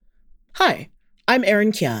I'm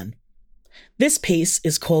Erin Kian. This piece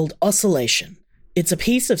is called Oscillation. It's a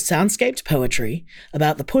piece of soundscaped poetry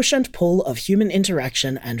about the push and pull of human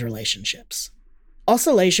interaction and relationships.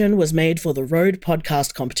 Oscillation was made for the Road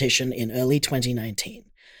Podcast competition in early 2019.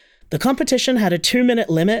 The competition had a 2-minute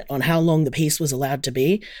limit on how long the piece was allowed to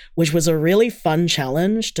be, which was a really fun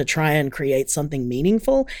challenge to try and create something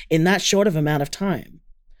meaningful in that short of amount of time.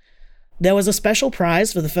 There was a special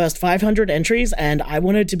prize for the first 500 entries, and I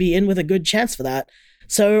wanted to be in with a good chance for that,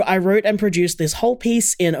 so I wrote and produced this whole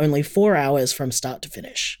piece in only 4 hours from start to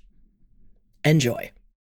finish. Enjoy.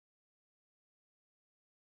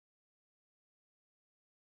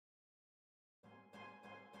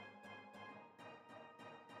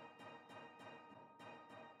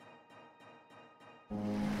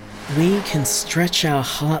 We can stretch our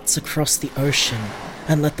hearts across the ocean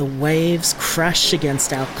and let the waves crash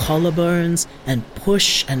against our collarbones and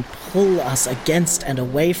push and pull us against and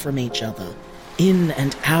away from each other, in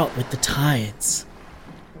and out with the tides.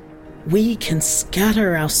 We can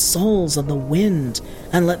scatter our souls on the wind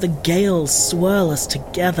and let the gales swirl us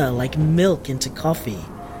together like milk into coffee,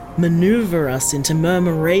 maneuver us into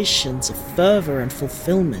murmurations of fervor and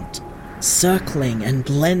fulfillment, circling and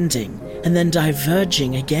blending and then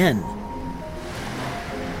diverging again.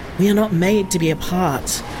 We are not made to be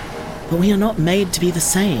apart, but we are not made to be the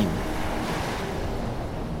same.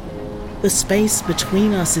 The space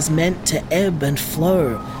between us is meant to ebb and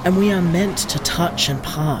flow, and we are meant to touch and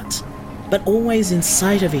part, but always in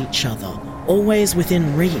sight of each other, always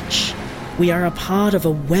within reach. We are a part of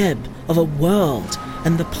a web, of a world,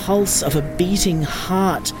 and the pulse of a beating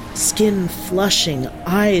heart, skin flushing,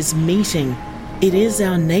 eyes meeting. It is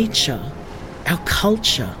our nature, our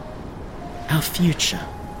culture, our future.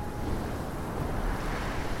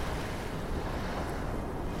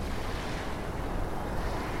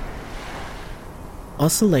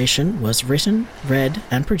 Oscillation was written, read,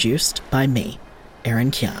 and produced by me, Erin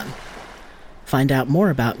Kian. Find out more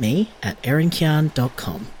about me at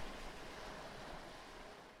erinkian.com.